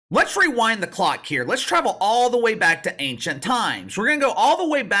Let's rewind the clock here. Let's travel all the way back to ancient times. We're going to go all the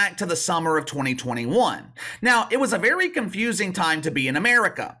way back to the summer of 2021. Now, it was a very confusing time to be in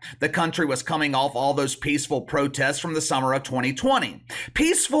America. The country was coming off all those peaceful protests from the summer of 2020.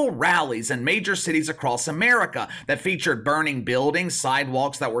 Peaceful rallies in major cities across America that featured burning buildings,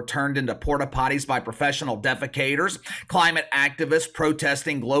 sidewalks that were turned into porta potties by professional defecators, climate activists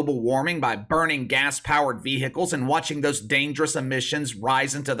protesting global warming by burning gas-powered vehicles and watching those dangerous emissions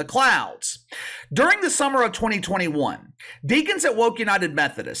rise into the clouds. During the summer of 2021, deacons at Woke United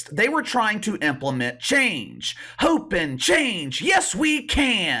Methodist, they were trying to implement change. Hope and change. Yes, we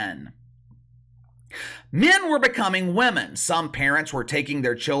can. Men were becoming women. Some parents were taking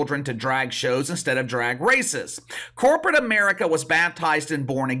their children to drag shows instead of drag races. Corporate America was baptized and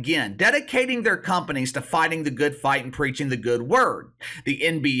born again, dedicating their companies to fighting the good fight and preaching the good word. The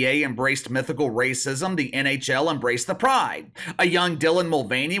NBA embraced mythical racism. The NHL embraced the pride. A young Dylan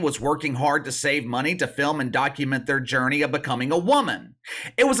Mulvaney was working hard to save money to film and document their journey of becoming a woman.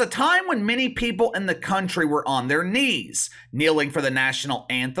 It was a time when many people in the country were on their knees, kneeling for the national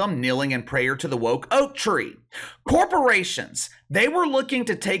anthem, kneeling in prayer to the woke oak tree. Corporations, they were looking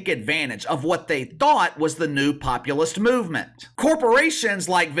to take advantage of what they thought was the new populist movement. Corporations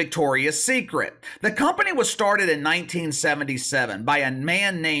like Victoria's Secret. The company was started in 1977 by a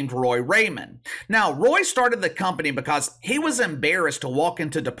man named Roy Raymond. Now, Roy started the company because he was embarrassed to walk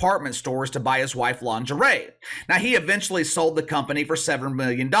into department stores to buy his wife lingerie. Now, he eventually sold the company for $7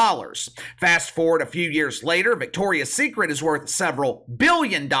 million. Fast forward a few years later, Victoria's Secret is worth several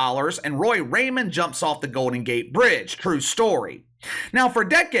billion dollars, and Roy Raymond jumps off the Golden Gate Bridge. True story. Now, for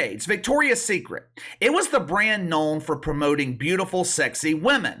decades, Victoria's Secret, it was the brand known for promoting beautiful, sexy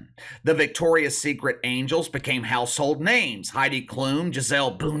women. The Victoria's Secret Angels became household names. Heidi Klum,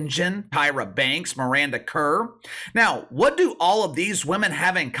 Gisele Bündchen, Tyra Banks, Miranda Kerr. Now, what do all of these women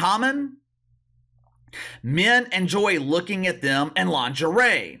have in common? Men enjoy looking at them in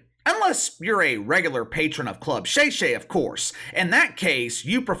lingerie. Unless you're a regular patron of Club Shay Shay, of course. In that case,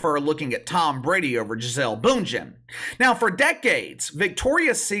 you prefer looking at Tom Brady over Gisele Bündchen. Now, for decades,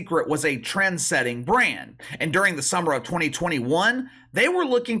 Victoria's Secret was a trend-setting brand. And during the summer of 2021, they were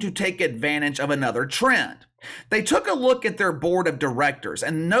looking to take advantage of another trend. They took a look at their board of directors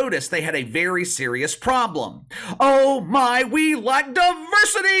and noticed they had a very serious problem. Oh my, we lack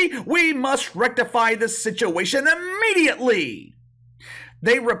diversity! We must rectify this situation immediately!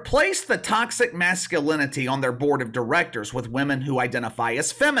 They replaced the toxic masculinity on their board of directors with women who identify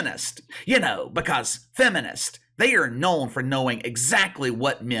as feminist. You know, because feminists, they are known for knowing exactly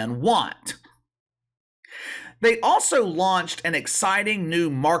what men want. They also launched an exciting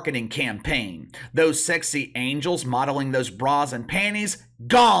new marketing campaign. Those sexy angels modeling those bras and panties,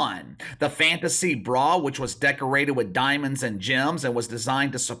 gone. The fantasy bra, which was decorated with diamonds and gems and was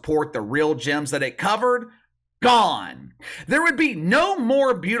designed to support the real gems that it covered, gone. There would be no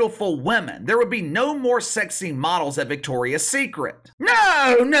more beautiful women. There would be no more sexy models at Victoria's Secret.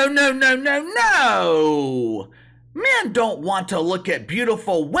 No, no, no, no, no, no. Men don't want to look at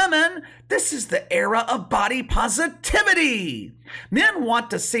beautiful women. This is the era of body positivity. Men want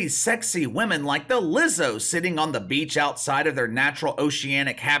to see sexy women like the Lizzo sitting on the beach outside of their natural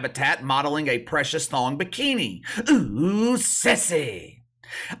oceanic habitat modeling a precious thong bikini. Ooh, sissy.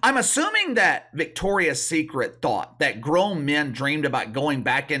 I'm assuming that Victoria's Secret thought that grown men dreamed about going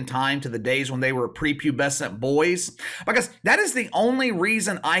back in time to the days when they were prepubescent boys, because that is the only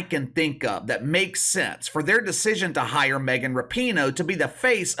reason I can think of that makes sense for their decision to hire Megan Rapinoe to be the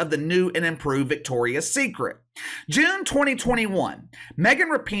face of the new and improved Victoria's Secret. June 2021, Megan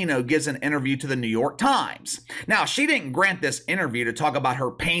Rapinoe gives an interview to the New York Times. Now, she didn't grant this interview to talk about her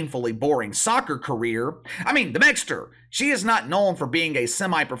painfully boring soccer career. I mean, the Mexter, she is not known for being a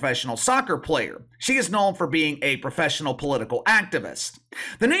semi-professional soccer player. She is known for being a professional political activist.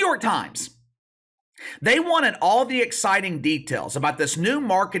 The New York Times, they wanted all the exciting details about this new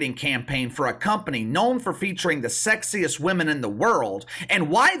marketing campaign for a company known for featuring the sexiest women in the world and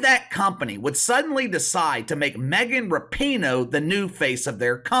why that company would suddenly decide to make Megan Rapinoe the new face of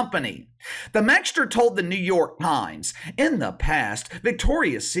their company. The Mexter told the New York Times, in the past,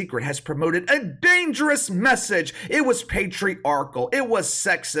 Victoria's Secret has promoted a dangerous message. It was patriarchal, it was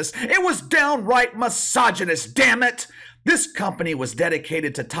sexist, it was downright misogynist, damn it! This company was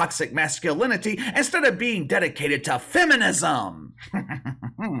dedicated to toxic masculinity instead of being dedicated to feminism.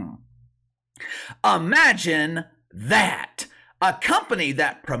 Imagine that. A company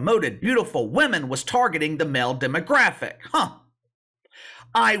that promoted beautiful women was targeting the male demographic.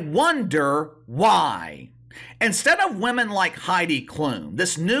 I wonder why. Instead of women like Heidi Klum,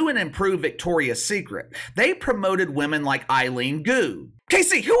 this new and improved Victoria's Secret, they promoted women like Eileen Gu.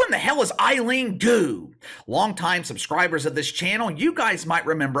 Casey, who in the hell is Eileen Gu? Longtime subscribers of this channel, you guys might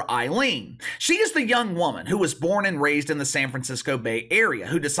remember Eileen. She is the young woman who was born and raised in the San Francisco Bay Area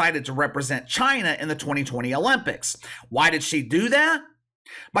who decided to represent China in the 2020 Olympics. Why did she do that?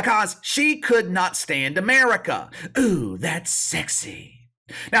 Because she could not stand America. Ooh, that's sexy.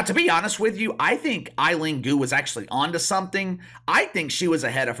 Now, to be honest with you, I think Eileen Gu was actually onto something. I think she was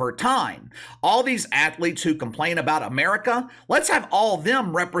ahead of her time. All these athletes who complain about America, let's have all of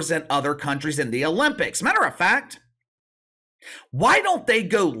them represent other countries in the Olympics. Matter of fact, why don't they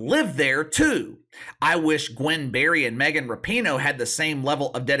go live there too? I wish Gwen Berry and Megan Rapinoe had the same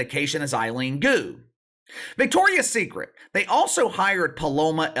level of dedication as Eileen Gu. Victoria's Secret, they also hired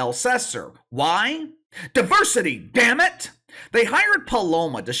Paloma El Cesar. Why? Diversity, damn it! They hired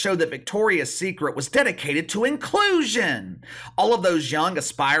Paloma to show that Victoria's Secret was dedicated to inclusion. All of those young,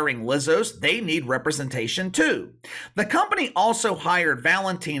 aspiring Lizzos, they need representation too. The company also hired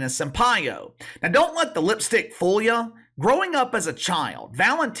Valentina Sampaio. Now, don't let the lipstick fool you. Growing up as a child,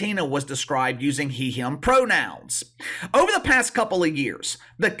 Valentina was described using he/him pronouns. Over the past couple of years,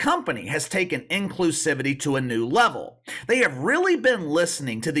 the company has taken inclusivity to a new level. They have really been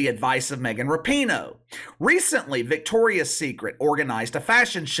listening to the advice of Megan Rapinoe. Recently, Victoria's Secret organized a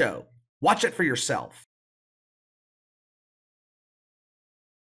fashion show. Watch it for yourself.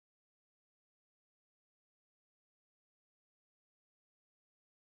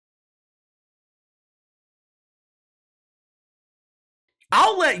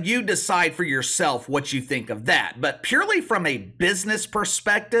 I'll let you decide for yourself what you think of that, but purely from a business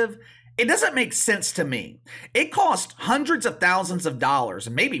perspective, it doesn't make sense to me. It costs hundreds of thousands of dollars,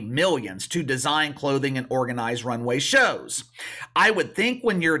 maybe millions, to design clothing and organize runway shows. I would think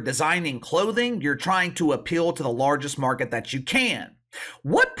when you're designing clothing, you're trying to appeal to the largest market that you can.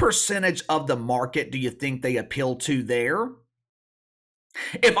 What percentage of the market do you think they appeal to there?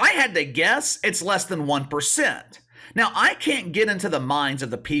 If I had to guess, it's less than 1%. Now, I can't get into the minds of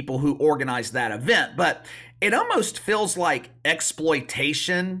the people who organized that event, but it almost feels like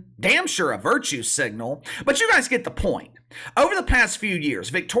exploitation, damn sure a virtue signal, but you guys get the point. Over the past few years,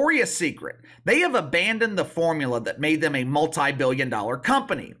 Victoria's Secret, they have abandoned the formula that made them a multi-billion-dollar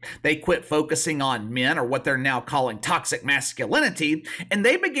company. They quit focusing on men, or what they're now calling toxic masculinity, and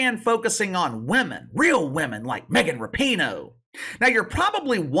they began focusing on women, real women like Megan Rapinoe. Now, you're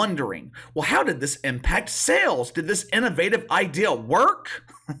probably wondering, well, how did this impact sales? Did this innovative idea work?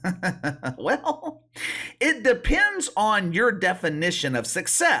 Well, it depends on your definition of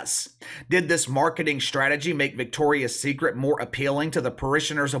success. Did this marketing strategy make Victoria's Secret more appealing to the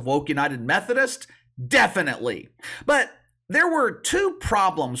parishioners of Woke United Methodist? Definitely. But there were two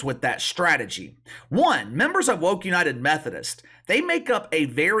problems with that strategy. One, members of Woke United Methodist, they make up a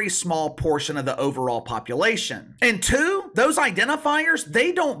very small portion of the overall population. And two, those identifiers,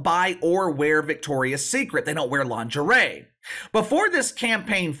 they don't buy or wear Victoria's Secret. They don't wear lingerie. Before this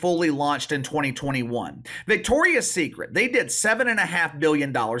campaign fully launched in 2021, Victoria's Secret, they did $7.5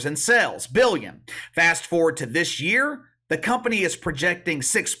 billion in sales. Billion. Fast forward to this year, the company is projecting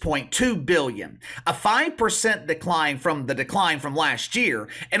 $6.2 billion, a 5% decline from last year,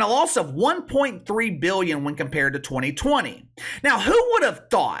 and a loss of $1.3 billion when compared to 2020. Now, who would have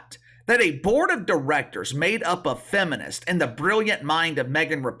thought that a board of directors made up of feminists and the brilliant mind of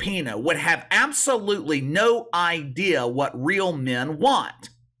Megan Rapinoe would have absolutely no idea what real men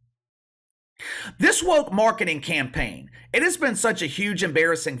want? This woke marketing campaign, it has been such a huge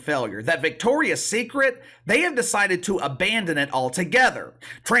embarrassing failure that Victoria's Secret, they have decided to abandon it altogether.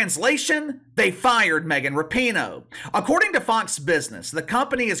 Translation, they fired Megan Rapinoe. According to Fox Business, the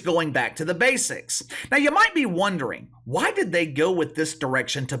company is going back to the basics. Now, you might be wondering, why did they go with this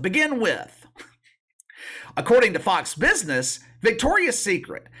direction to begin with? According to Fox Business, Victoria's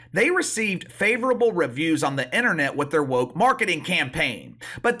Secret, they received favorable reviews on the internet with their woke marketing campaign.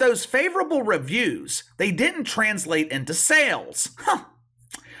 But those favorable reviews, they didn't translate into sales.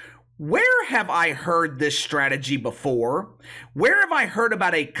 Where have I heard this strategy before? Where have I heard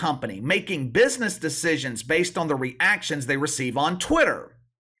about a company making business decisions based on the reactions they receive on Twitter?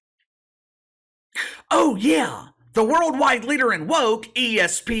 Oh yeah, the worldwide leader in woke,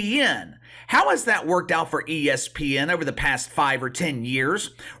 ESPN. How has that worked out for ESPN over the past 5 or 10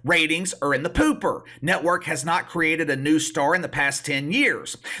 years? Ratings are in the pooper. Network has not created a new star in the past 10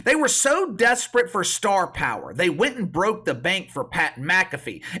 years. They were so desperate for star power, they went and broke the bank for Pat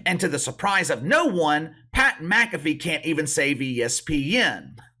McAfee. And to the surprise of no one, Pat McAfee can't even save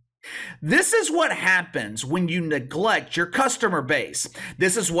ESPN. This is what happens when you neglect your customer base.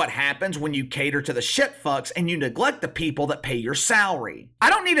 This is what happens when you cater to the shit fucks and you neglect the people that pay your salary.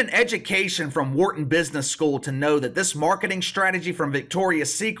 I don't need an education from Wharton Business School to know that this marketing strategy from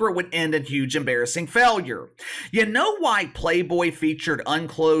Victoria's Secret would end in huge embarrassing failure. You know why Playboy featured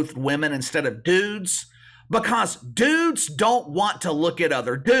unclothed women instead of dudes? Because dudes don't want to look at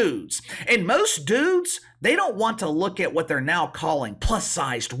other dudes. And most dudes, they don't want to look at what they're now calling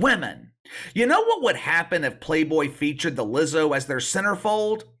plus-sized women. You know what would happen if Playboy featured the Lizzo as their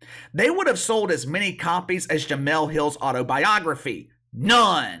centerfold? They would have sold as many copies as Jemele Hill's autobiography.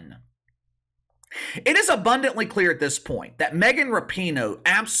 None. It is abundantly clear at this point that Megan Rapinoe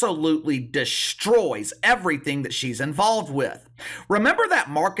absolutely destroys everything that she's involved with. Remember that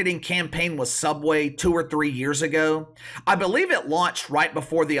marketing campaign with Subway 2 or 3 years ago? I believe it launched right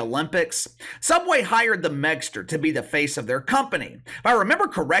before the Olympics. Subway hired the Megster to be the face of their company. If I remember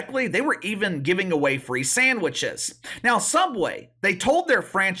correctly, they were even giving away free sandwiches. Now, Subway, they told their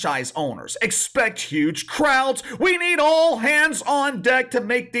franchise owners, expect huge crowds. We need all hands on deck to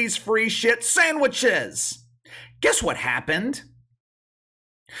make these free shit sandwiches. Guess what happened?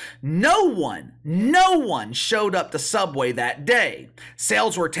 No one showed up to Subway that day.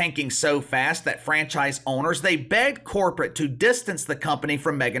 Sales were tanking so fast that franchise owners, they begged corporate to distance the company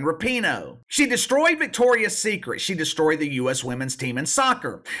from Megan Rapinoe. She destroyed Victoria's Secret. She destroyed the U.S. women's team in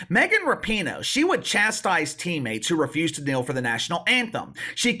soccer. Megan Rapinoe, she would chastise teammates who refused to kneel for the national anthem.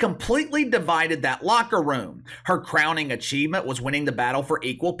 She completely divided that locker room. Her crowning achievement was winning the battle for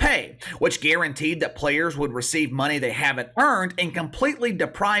equal pay, which guaranteed that players would receive money they haven't earned and completely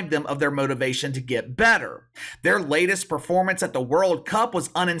deprived them of their motivation to get better. Their latest performance at the World Cup was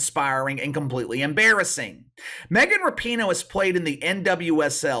uninspiring and completely embarrassing. Megan Rapinoe has played in the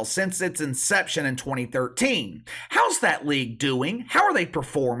NWSL since its inception in 2013. How's that league doing? How are they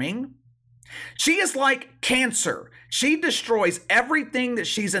performing? She is like cancer. She destroys everything that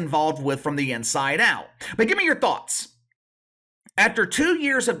she's involved with from the inside out. But give me your thoughts. After 2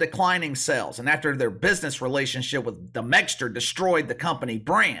 years of declining sales and after their business relationship with the Megster destroyed the company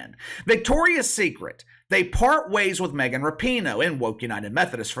brand, Victoria's Secret, they part ways with Megan Rapinoe and Woke United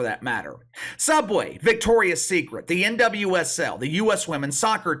Methodist for that matter. Subway, Victoria's Secret, the NWSL, the U.S. women's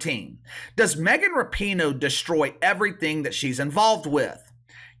soccer team. Does Megan Rapinoe destroy everything that she's involved with?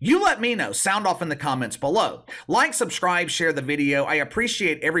 You let me know. Sound off in the comments below. Like, subscribe, share the video. I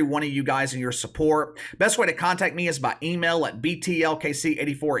appreciate every one of you guys and your support. Best way to contact me is by email at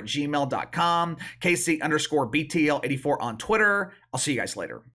btlkc84@gmail.com, KC_BTL84 on Twitter. I'll see you guys later.